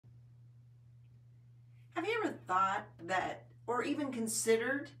Have you ever thought that, or even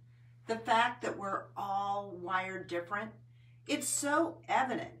considered the fact that we're all wired different? It's so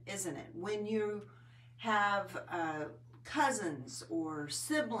evident, isn't it? When you have cousins or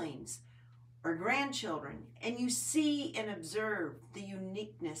siblings or grandchildren, and you see and observe the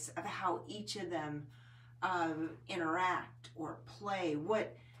uniqueness of how each of them interact or play.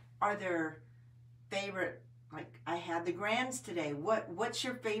 What are their favorite, like I had the grands today, what's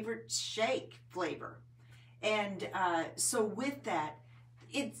your favorite shake flavor? And so with that,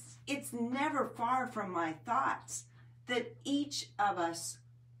 it's never far from my thoughts that each of us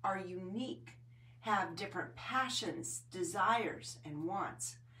are unique, have different passions, desires, and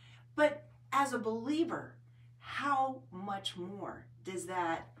wants. But as a believer, how much more does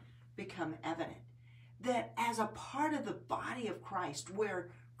that become evident? That as a part of the body of Christ, where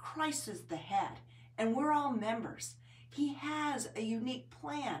Christ is the head and we're all members, he has a unique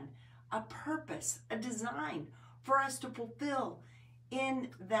plan, a purpose, a design for us to fulfill in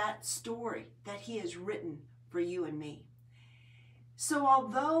that story that he has written for you and me. So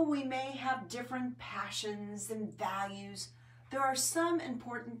although we may have different passions and values, there are some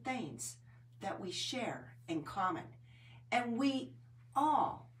important things that we share in common. And we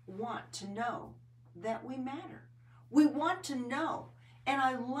all want to know that we matter. We want to know. And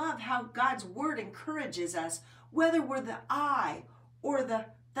I love how God's word encourages us, whether we're the eye or the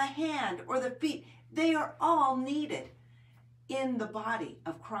hand or the feet, they are all needed in the body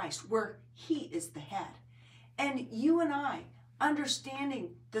of Christ, where he is the head. And you and I,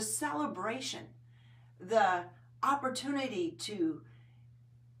 understanding the celebration, the opportunity to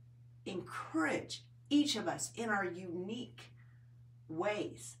encourage each of us in our unique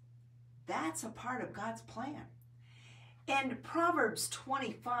ways, that's a part of God's plan. And Proverbs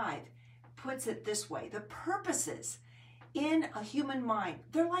 25 puts it this way: the purposes in a human mind,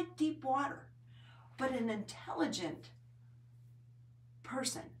 they're like deep water, but an intelligent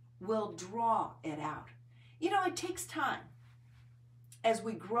person will draw it out. You know, it takes time as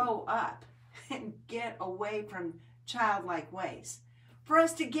we grow up and get away from childlike ways for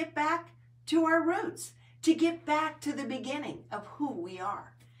us to get back to our roots, to get back to the beginning of who we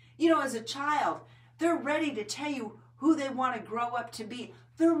are. You know, as a child, they're ready to tell you who they want to grow up to be.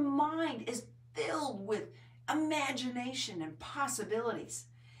 Their mind is filled with imagination and possibilities.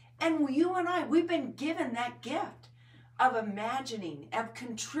 And you and I, we've been given that gift of imagining, of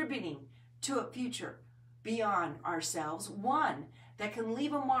contributing to a future beyond ourselves, one that can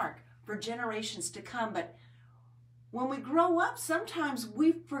leave a mark for generations to come. But when we grow up, sometimes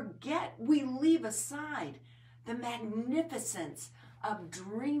we forget, we leave aside the magnificence of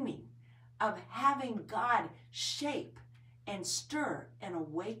dreaming, of having God shape and stir and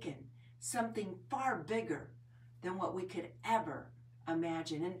awaken something far bigger than what we could ever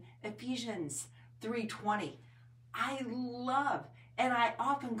imagine. In Ephesians 3:20, I love, and I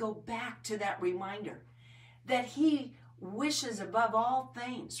often go back to that reminder that he wishes above all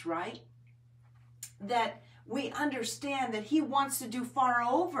things, right? That we understand that he wants to do far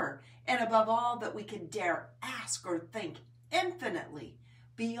over and above all that we could dare ask or think, infinitely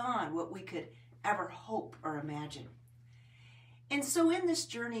beyond what we could ever hope or imagine. And so in this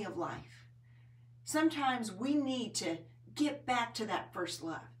journey of life, sometimes we need to get back to that first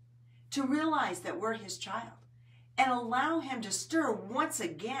love, to realize that we're his child, and allow him to stir once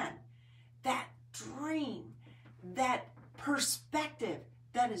again that dream, that perspective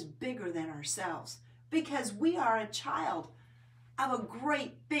that is bigger than ourselves, because we are a child of a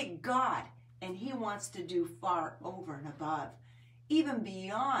great big God, and he wants to do far over and above, even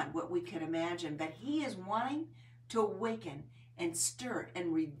beyond what we could imagine. But he is wanting to awaken and stir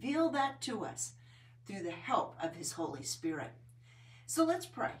and reveal that to us through the help of his Holy Spirit. So let's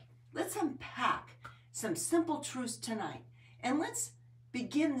pray. Let's unpack some simple truths tonight, and let's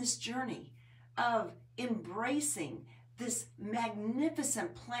begin this journey of embracing this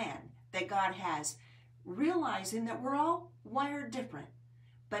magnificent plan that God has, realizing that we're all wired different,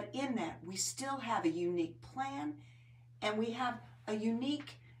 but in that we still have a unique plan, and we have a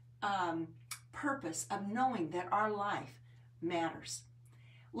unique purpose of knowing that our life matters.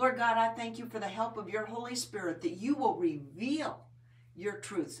 Lord God, I thank you for the help of your Holy Spirit, that you will reveal your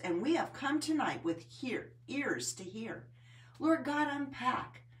truths. And we have come tonight with ears to hear. Lord God,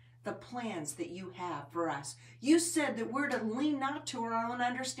 unpack the plans that you have for us. You said that we're to lean not to our own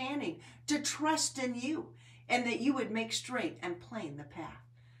understanding, to trust in you, and that you would make straight and plain the path.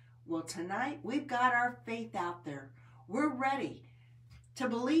 Well, tonight we've got our faith out there. We're ready to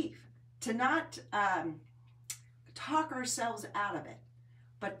believe, to not talk ourselves out of it,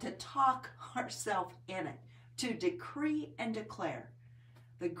 but to talk ourselves in it, to decree and declare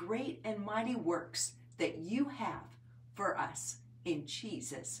the great and mighty works that you have for us. In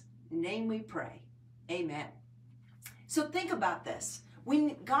Jesus' name we pray. Amen. So think about this.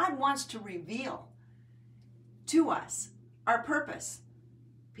 God wants to reveal to us our purpose.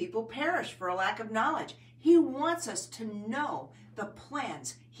 People perish for a lack of knowledge. He wants us to know the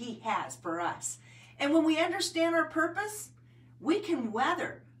plans He has for us. And when we understand our purpose, we can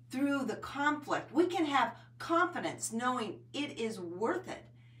weather through the conflict. We can have confidence knowing it is worth it.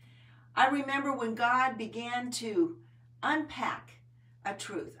 I remember when God began to unpack a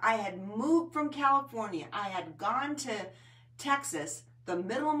truth. I had moved from California. I had gone to Texas the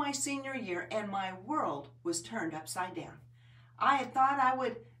middle of my senior year, and my world was turned upside down. I had thought I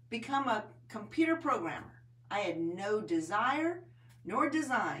would become a computer programmer. I had no desire nor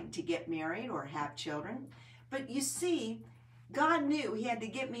design to get married or have children. But you see, God knew He had to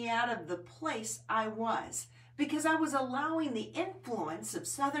get me out of the place I was, because I was allowing the influence of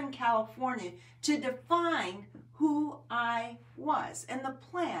Southern California to define who I was. And the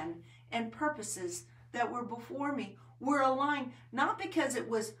plan and purposes that were before me were aligned, not because it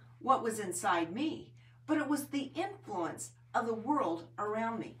was what was inside me, but it was the influence of the world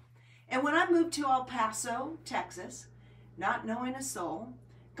around me. And when I moved to El Paso, Texas, not knowing a soul,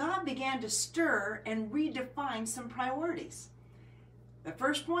 God began to stir and redefine some priorities. The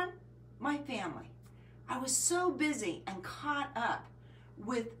first one, my family. I was so busy and caught up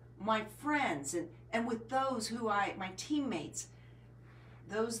with my friends and with those who my teammates,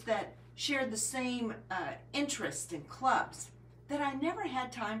 those that shared the same interests and clubs, that I never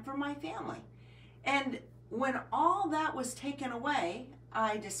had time for my family. And when all that was taken away,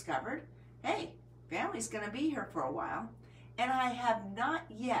 I discovered, hey, family's going to be here for a while. And I have not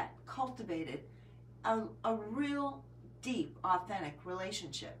yet cultivated a real deep, authentic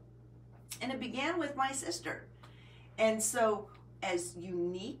relationship. And it began with my sister. And so, as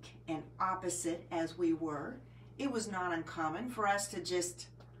unique and opposite as we were, it was not uncommon for us to just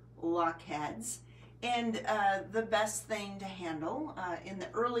lock heads. And the best thing to handle in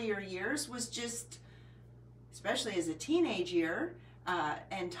the earlier years was just, especially as a teenage year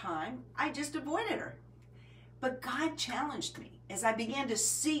and time, I just avoided her. But God challenged me as I began to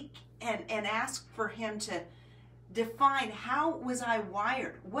seek and ask for Him to define how was I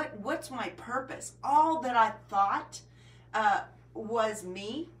wired, what's my purpose. All that I thought was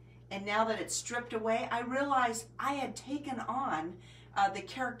me, and now that it's stripped away, I realized I had taken on the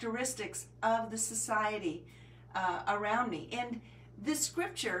characteristics of the society around me. And this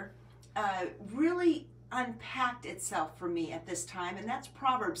scripture really unpacked itself for me at this time, and that's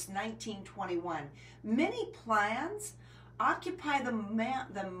Proverbs 19:21. Many plans occupy the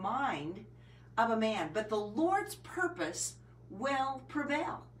mind of a man, but the Lord's purpose will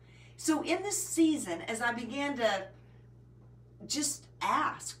prevail. So in this season, as I began to just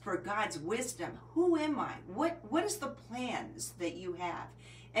ask for God's wisdom, who am I? What is the plans that you have?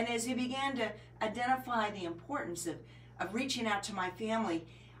 And as He began to identify the importance of reaching out to my family,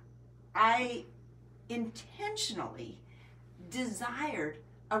 I intentionally desired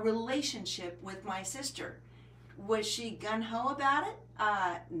a relationship with my sister. Was she gung-ho about it?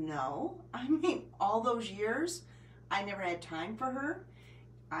 No. I mean, all those years, I never had time for her.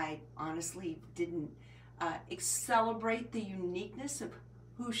 I honestly didn't celebrate the uniqueness of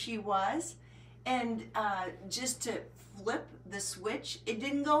who she was. And just to flip the switch, it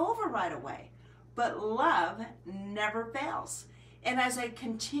didn't go over right away. But love never fails. And as I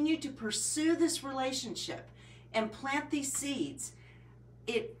continued to pursue this relationship and plant these seeds,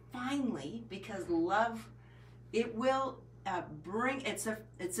 it finally, because love, it will bring, it's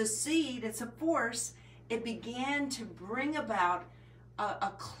a seed, it's a force, it began to bring about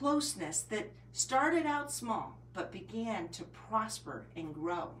a closeness that started out small, but began to prosper and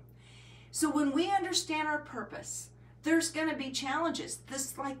grow. So when we understand our purpose, there's going to be challenges.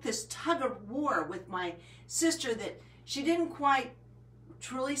 This tug of war with my sister that she didn't quite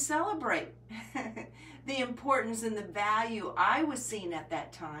truly celebrate the importance and the value I was seeing at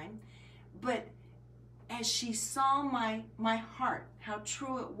that time. But as she saw my heart, how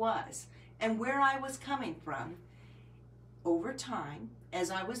true it was, and where I was coming from, over time,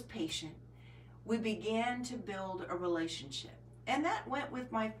 as I was patient, we began to build a relationship. And that went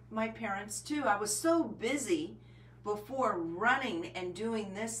with my parents too. I was so busy before running and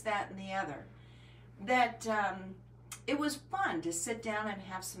doing this, that, and the other, that it was fun to sit down and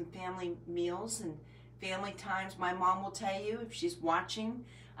have some family meals and family times. My mom will tell you, if she's watching,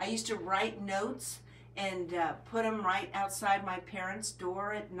 I used to write notes and put them right outside my parents'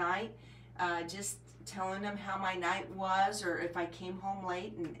 door at night, just telling them how my night was, or if I came home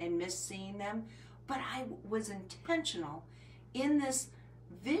late and missed seeing them. But I was intentional in this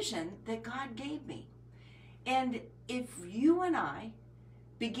vision that God gave me. And if you and I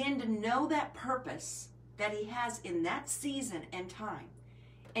begin to know that purpose that he has in that season and time,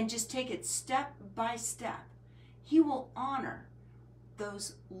 and just take it step by step, he will honor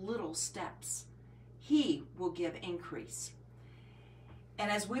those little steps. He will give increase. And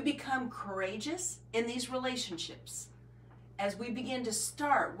as we become courageous in these relationships, as we begin to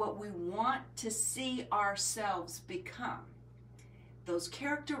start what we want to see ourselves become, those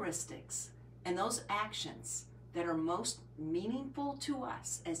characteristics and those actions that are most meaningful to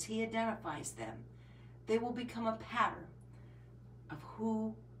us as he identifies them, they will become a pattern of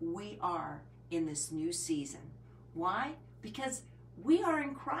who we are in this new season. Why? Because we are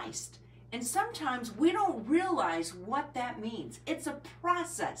in Christ. And sometimes we don't realize what that means. It's a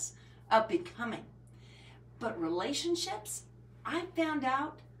process of becoming. But relationships, I found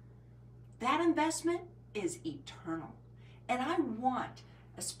out that investment is eternal. And I want,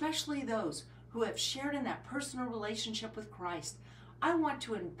 especially those who have shared in that personal relationship with Christ, I want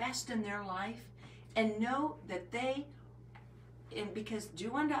to invest in their life and know that they, and because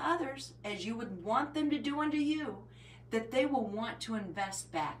do unto others as you would want them to do unto you, that they will want to invest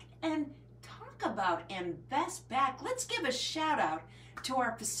back. And talk about invest back. Let's give a shout out to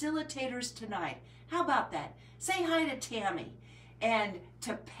our facilitators tonight. How about that? Say hi to Tammy and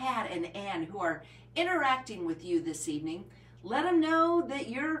to Pat and Ann who are interacting with you this evening. Let them know that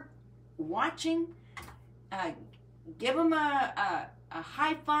you're watching. Give them a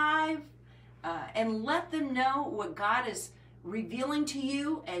high five and let them know what God is revealing to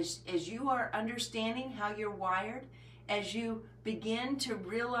you as you are understanding how you're wired, as you begin to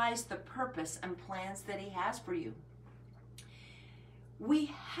realize the purpose and plans that he has for you.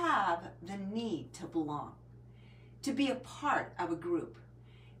 We have the need to belong, to be a part of a group.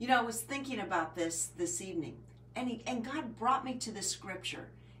 You know, I was thinking about this evening, and God brought me to the scripture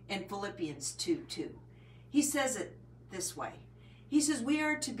in Philippians 2:2. He says it this way. He says, we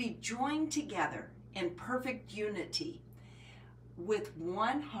are to be joined together in perfect unity with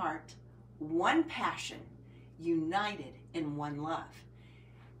one heart, one passion, united in one love.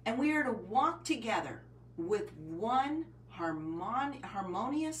 And we are to walk together with one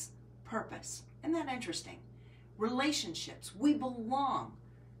harmonious purpose. Isn't that interesting? Relationships, we belong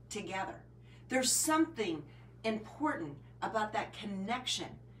together. There's something important about that connection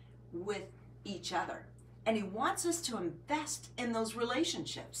with each other. And he wants us to invest in those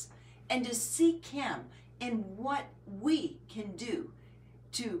relationships and to seek him in what we can do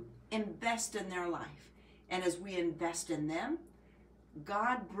to invest in their life. And as we invest in them,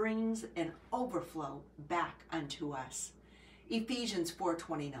 God brings an overflow back unto us. Ephesians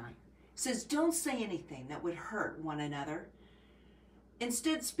 4:29 says, don't say anything that would hurt one another.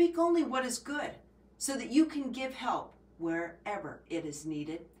 Instead, speak only what is good, so that you can give help wherever it is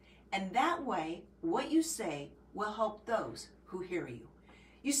needed. And that way, what you say will help those who hear you.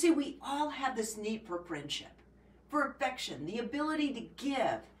 You see, we all have this need for friendship, for affection, the ability to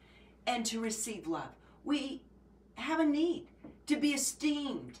give and to receive love. We have a need to be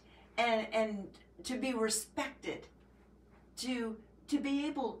esteemed and to be respected, to be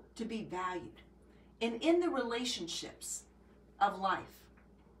able to be valued. And in the relationships of life,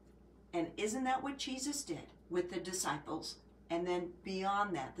 and isn't that what Jesus did with the disciples? And then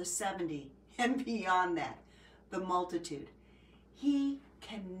beyond that, the 70, and beyond that, the multitude. He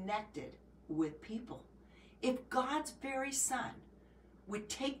connected with people. If God's very Son would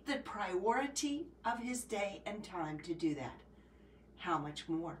take the priority of his day and time to do that, how much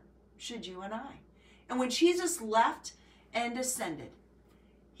more should you and I? And when Jesus left and ascended,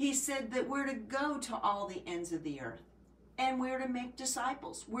 he said that we're to go to all the ends of the earth, and we're to make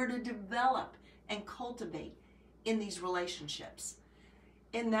disciples. We're to develop and cultivate in these relationships.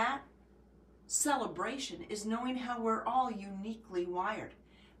 In that celebration is knowing how we're all uniquely wired.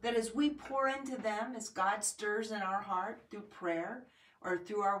 That as we pour into them, as God stirs in our heart through prayer or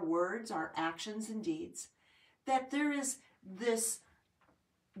through our words, our actions and deeds, that there is this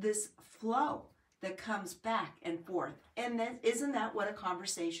flow that comes back and forth. And isn't that what a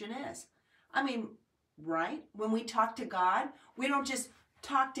conversation is? I mean, right? When we talk to God, we don't just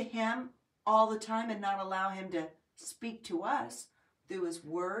talk to him all the time and not allow him to speak to us through his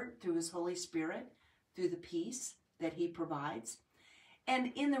word, through his Holy Spirit, through the peace that he provides.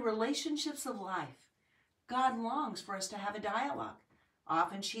 And in the relationships of life, God longs for us to have a dialogue.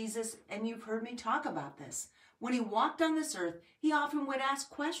 Often Jesus, and you've heard me talk about this, when he walked on this earth, he often would ask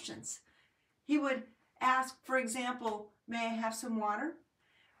questions. He would ask, for example, may I have some water?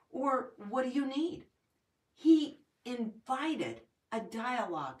 Or what do you need? He invited a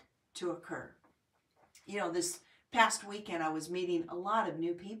dialogue to occur. You know, this past weekend I was meeting a lot of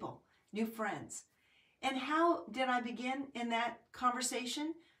new people, new friends. And how did I begin in that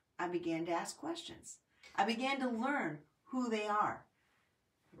conversation? I began to ask questions. I began to learn who they are.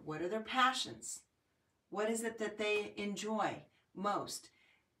 What are their passions? What is it that they enjoy most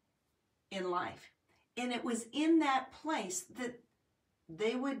in life? And it was in that place that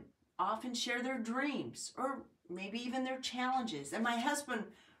they would often share their dreams or maybe even their challenges. And my husband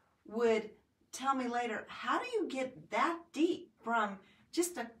would tell me later, how do you get that deep from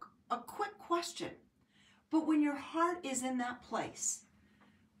just a quick question? But when your heart is in that place,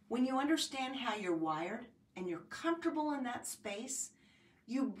 when you understand how you're wired and you're comfortable in that space,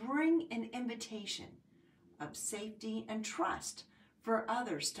 you bring an invitation of safety and trust for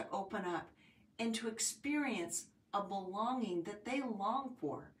others to open up and to experience a belonging that they long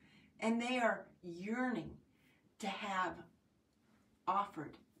for and they are yearning to have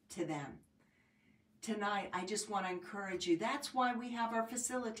offered to them. Tonight, I just want to encourage you. That's why we have our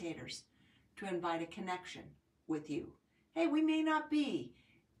facilitators, to invite a connection with you. Hey, we may not be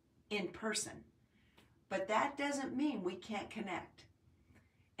in person, but that doesn't mean we can't connect.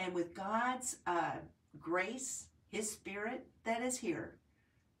 And with God's grace, His Spirit that is here,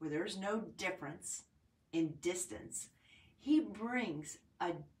 where there's no difference in distance, He brings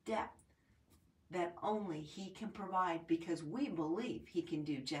a depth that only He can provide, because we believe He can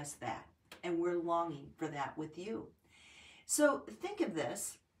do just that. And we're longing for that with you. So think of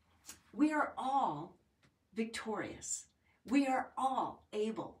this. We are all victorious. We are all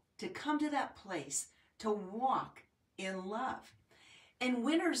able to come to that place to walk in love. And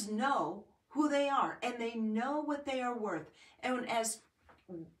winners know who they are, and they know what they are worth. And as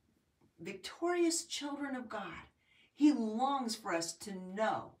victorious children of God, He longs for us to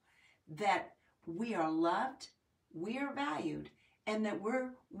know that we are loved, we are valued, and that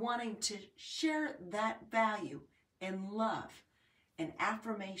we're wanting to share that value and love and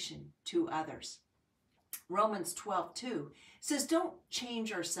affirmation to others. Romans 12:2 says, don't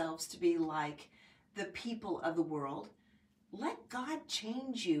change ourselves to be like the people of the world. Let God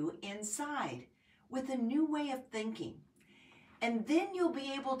change you inside with a new way of thinking. And then you'll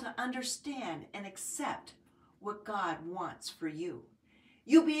be able to understand and accept what God wants for you.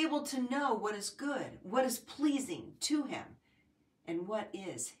 You'll be able to know what is good, what is pleasing to Him, and what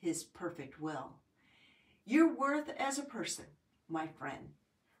is His perfect will. Your worth as a person, my friend,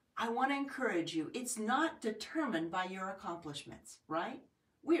 I want to encourage you, it's not determined by your accomplishments, right?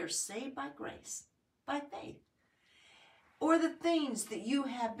 We are saved by grace, by faith, or the things that you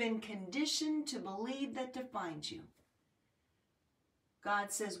have been conditioned to believe that defines you.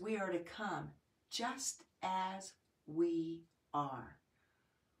 God says we are to come just as we are.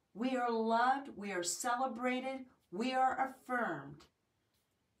 We are loved, we are celebrated, we are affirmed.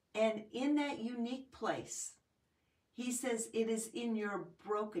 And in that unique place, He says it is in your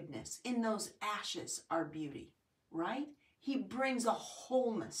brokenness, in those ashes, our beauty, right? He brings a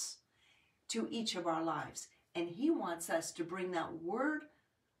wholeness to each of our lives. And He wants us to bring that word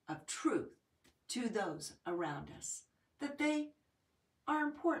of truth to those around us, that they are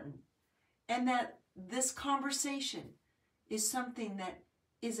important, and that this conversation is something that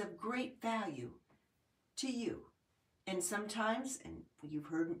is of great value to you. And sometimes, and you've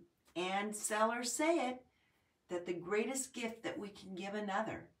heard Ann Seller say it, that the greatest gift that we can give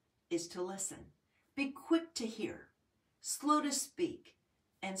another is to listen. Be quick to hear, slow to speak,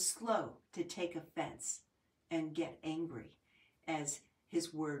 and slow to take offense and get angry, as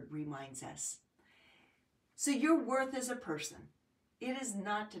His word reminds us. So your worth as a person, it is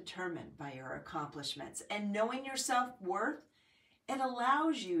not determined by your accomplishments. And knowing your self-worth, it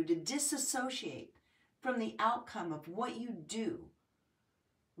allows you to disassociate from the outcome of what you do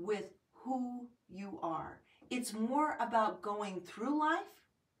with who you are. It's more about going through life,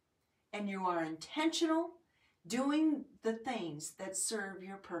 and you are intentional, doing the things that serve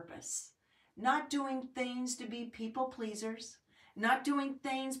your purpose. Not doing things to be people pleasers. Not doing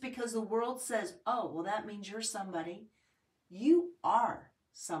things because the world says, oh, well, that means you're somebody. You are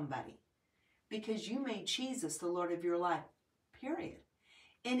somebody because you made Jesus the Lord of your life, period.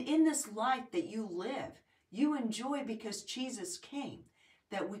 And in this life that you live, you enjoy because Jesus came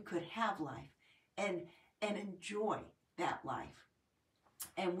that we could have life and enjoy that life.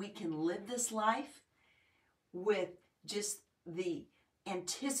 And we can live this life with just the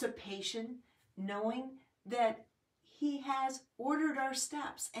anticipation, knowing that He has ordered our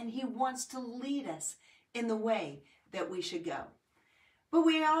steps and He wants to lead us in the way that we should go. But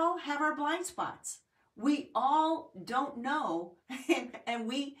we all have our blind spots. We all don't know, and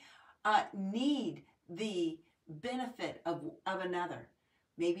we need the benefit of another,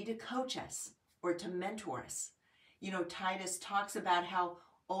 maybe to coach us or to mentor us. You know, Titus talks about how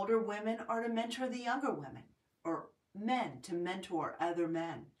older women are to mentor the younger women, or men to mentor other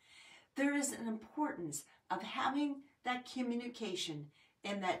men. There is an importance of having that communication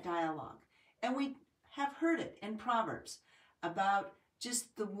and that dialogue. And we have heard it in Proverbs about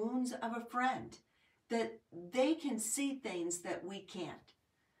just the wounds of a friend, that they can see things that we can't.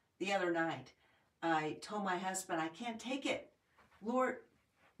 The other night, I told my husband, I can't take it. Lord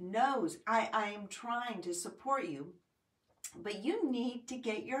knows I am trying to support you, but you need to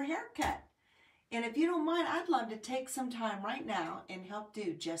get your hair cut. And if you don't mind, I'd love to take some time right now and help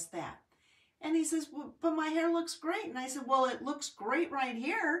do just that. And he says, well, but my hair looks great. And I said, well, it looks great right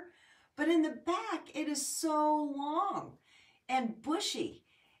here, but in the back, it is so long and bushy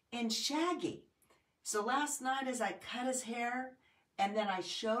and shaggy. So last night as I cut his hair, and then I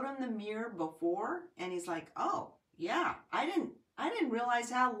showed him the mirror before, and he's like, oh, yeah, I didn't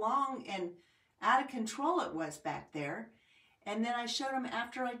realize how long and out of control it was back there. And then I showed him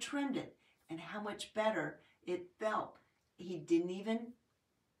after I trimmed it and how much better it felt. He didn't even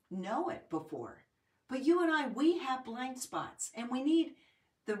know it before. But you and I, we have blind spots, and we need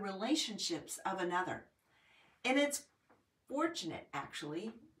the relationships of another. And it's fortunate,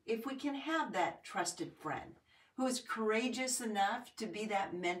 actually, if we can have that trusted friend who is courageous enough to be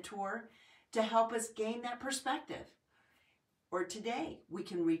that mentor to help us gain that perspective. Or today, we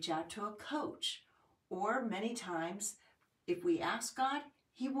can reach out to a coach. Or many times, if we ask God,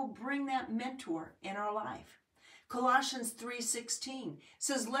 He will bring that mentor in our life. Colossians 3:16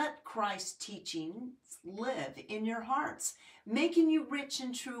 says, let Christ's teachings live in your hearts, making you rich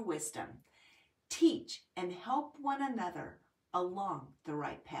in true wisdom. Teach and help one another along the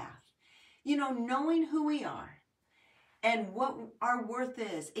right path. You know, knowing who we are and what our worth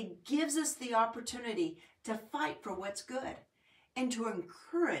is, it gives us the opportunity to fight for what's good and to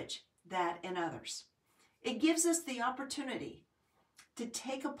encourage that in others. It gives us the opportunity to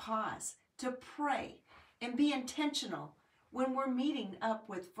take a pause, to pray, and be intentional when we're meeting up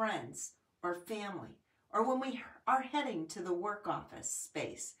with friends or family, or when we are heading to the work office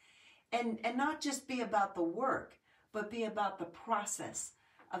space. And not just be about the work, but be about the process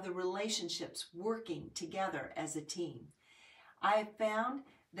of the relationships working together as a team. I have found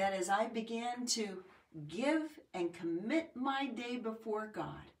that as I began to give and commit my day before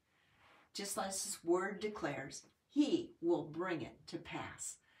God, just like His word declares, He will bring it to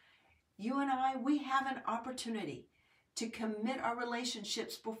pass. You and I, we have an opportunity to commit our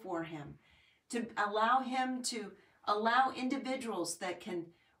relationships before Him, to allow Him to allow individuals that can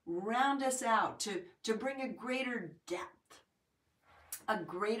round us out, to bring a greater depth, a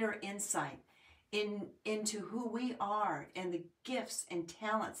greater insight into who we are and the gifts and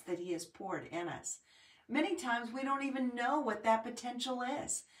talents that He has poured in us. Many times we don't even know what that potential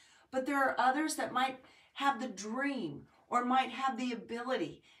is, but there are others that might have the dream or might have the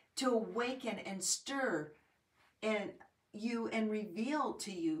ability to awaken and stir in you and reveal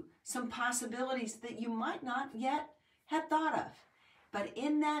to you some possibilities that you might not yet have thought of. But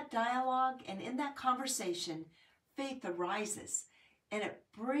in that dialogue and in that conversation, faith arises, and it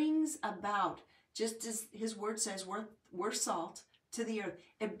brings about, just as His word says, we're salt to the earth.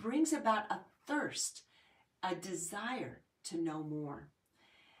 It brings about a thirst, a desire to know more.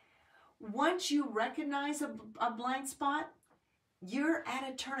 Once you recognize a blind spot, you're at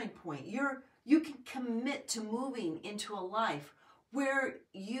a turning point. You can commit to moving into a life where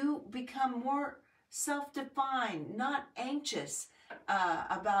you become more self-defined, not anxious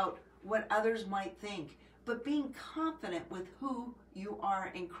about what others might think, but being confident with who you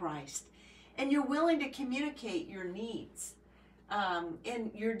are in Christ. And you're willing to communicate your needs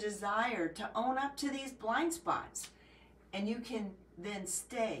and your desire to own up to these blind spots. And you can then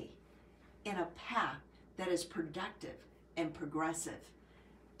stay in a path that is productive and progressive.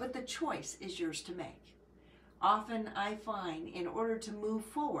 But the choice is yours to make. Often I find in order to move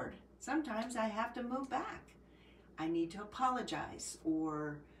forward, sometimes I have to move back. I need to apologize,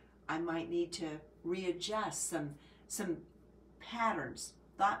 or I might need to readjust some patterns,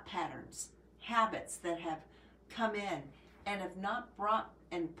 thought patterns, habits that have come in and have not brought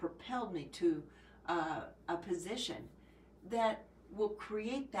and propelled me to a position that will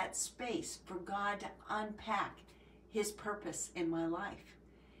create that space for God to unpack His purpose in my life.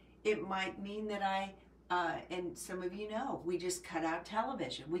 It might mean that and some of you know, we just cut out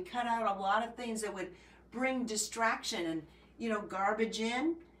television. We cut out a lot of things that would bring distraction and, garbage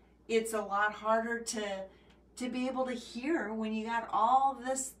in. It's a lot harder to be able to hear when you got all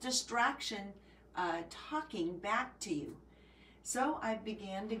this distraction talking back to you. So I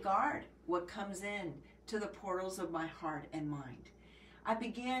began to guard what comes in to the portals of my heart and mind. I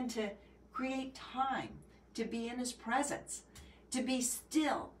began to create time to be in His presence, to be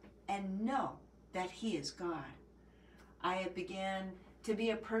still and know that he is God. I have began to be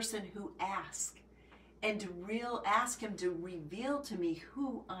a person who asks and to ask him to reveal to me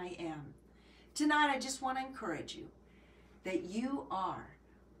who I am. Tonight, I just want to encourage you that you are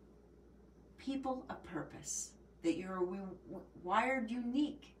people of purpose, that you're wired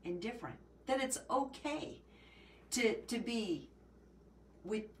unique and different, that it's okay to be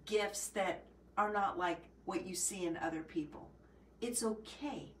with gifts that are not like what you see in other people. It's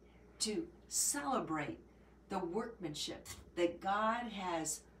okay to celebrate the workmanship that God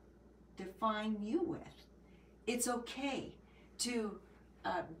has defined you with. It's okay to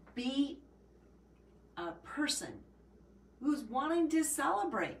be a person who's wanting to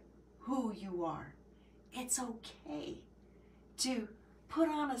celebrate who you are. It's okay to put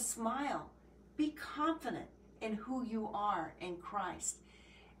on a smile. Be confident in who you are in Christ.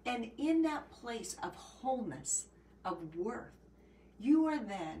 And in that place of wholeness, of worth, you are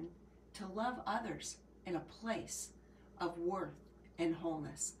then to love others in a place of worth and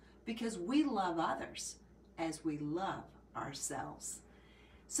wholeness, because we love others as we love ourselves.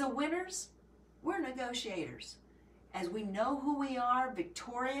 So winners, we're negotiators. As we know who we are,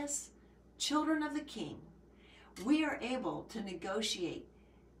 victorious, children of the King, we are able to negotiate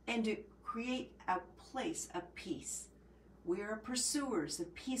and to create a place of peace. We are pursuers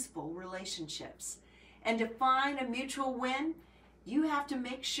of peaceful relationships. And to find a mutual win, you have to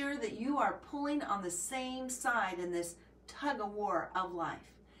make sure that you are pulling on the same side in this tug-of-war of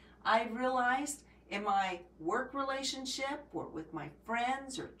life. I've realized in my work relationship or with my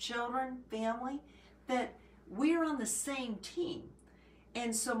friends or children, family, that we're on the same team.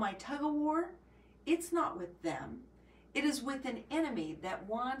 And so my tug-of-war, it's not with them. It is with an enemy that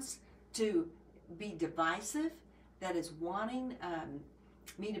wants to be divisive, that is wanting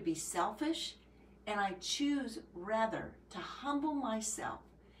me to be selfish, and I choose rather to humble myself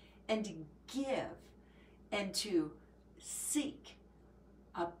and to give and to seek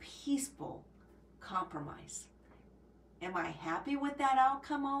a peaceful compromise. Am I happy with that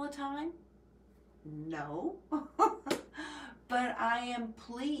outcome all the time? No. But I am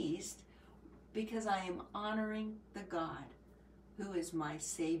pleased because I am honoring the God who is my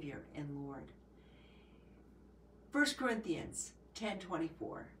Savior and Lord. 1 Corinthians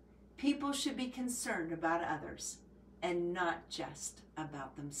 10:24. People should be concerned about others and not just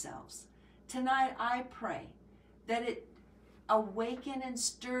about themselves. Tonight I pray that it awakened and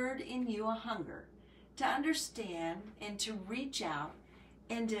stirred in you a hunger to understand and to reach out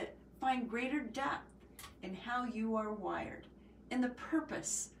and to find greater depth in how you are wired and the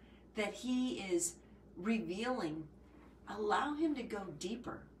purpose that he is revealing. Allow him to go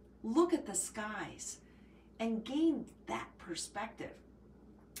deeper. Look at the skies and gain that perspective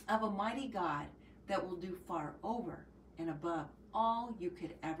of a mighty God that will do far over and above all you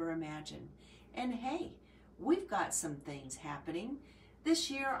could ever imagine. And hey, we've got some things happening. This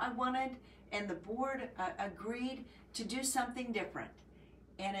year I wanted, and the board agreed to do something different.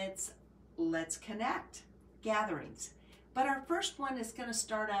 And it's Let's Connect gatherings. But our first one is going to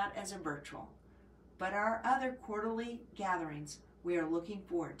start out as a virtual. But our other quarterly gatherings, we are looking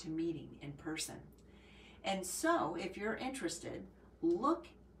forward to meeting in person. And so, if you're interested, look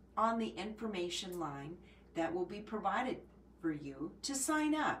on the information line that will be provided for you to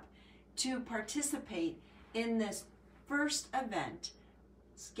sign up to participate in this first event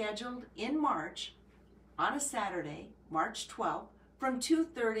scheduled in March on a Saturday, March 12th, from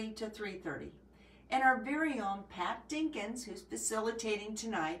 2:30 to 3:30. And our very own Pat Dinkins, who's facilitating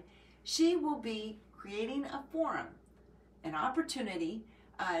tonight, she will be creating a forum, an opportunity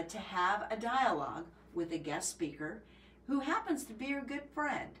to have a dialogue with a guest speaker who happens to be her good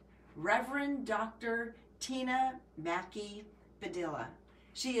friend, Reverend Dr. Tina Mackey Badilla.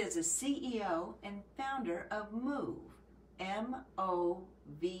 She is a CEO and founder of Move, M-O-V-E,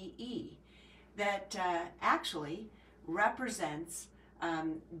 that actually represents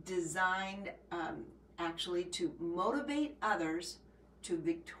designed actually to motivate others to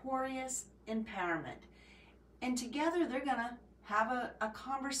victorious empowerment. And together they're going to have a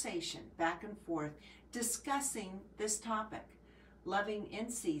conversation back and forth discussing this topic, loving in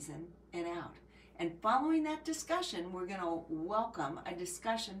season and out. And following that discussion, we're going to welcome a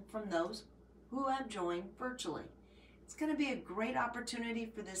discussion from those who have joined virtually. It's going to be a great opportunity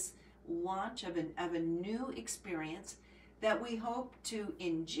for this launch of a new experience that we hope to,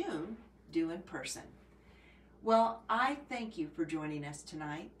 in June, do in person. Well, I thank you for joining us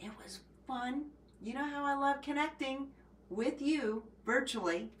tonight. It was fun. You know how I love connecting with you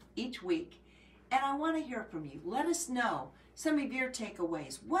virtually each week. And I want to hear from you. Let us know some of your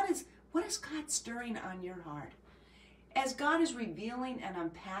takeaways. What is God stirring on your heart? As God is revealing and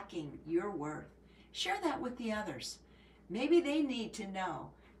unpacking your worth, share that with the others. Maybe they need to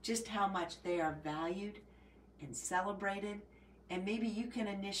know just how much they are valued and celebrated, and maybe you can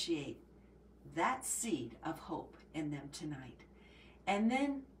initiate that seed of hope in them tonight. And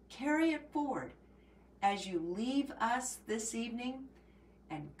then carry it forward as you leave us this evening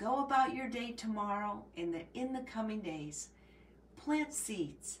and go about your day tomorrow in the coming days. Plant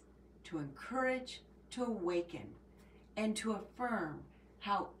seeds to encourage, to awaken, and to affirm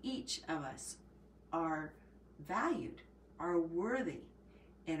how each of us are valued, are worthy,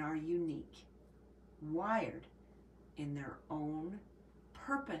 and are unique, wired in their own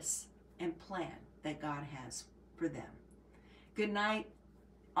purpose and plan that God has for them. Good night,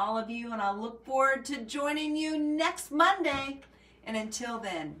 all of you, and I'll look forward to joining you next Monday. And until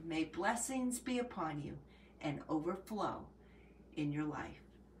then, may blessings be upon you and overflow in your life.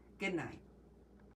 Good night.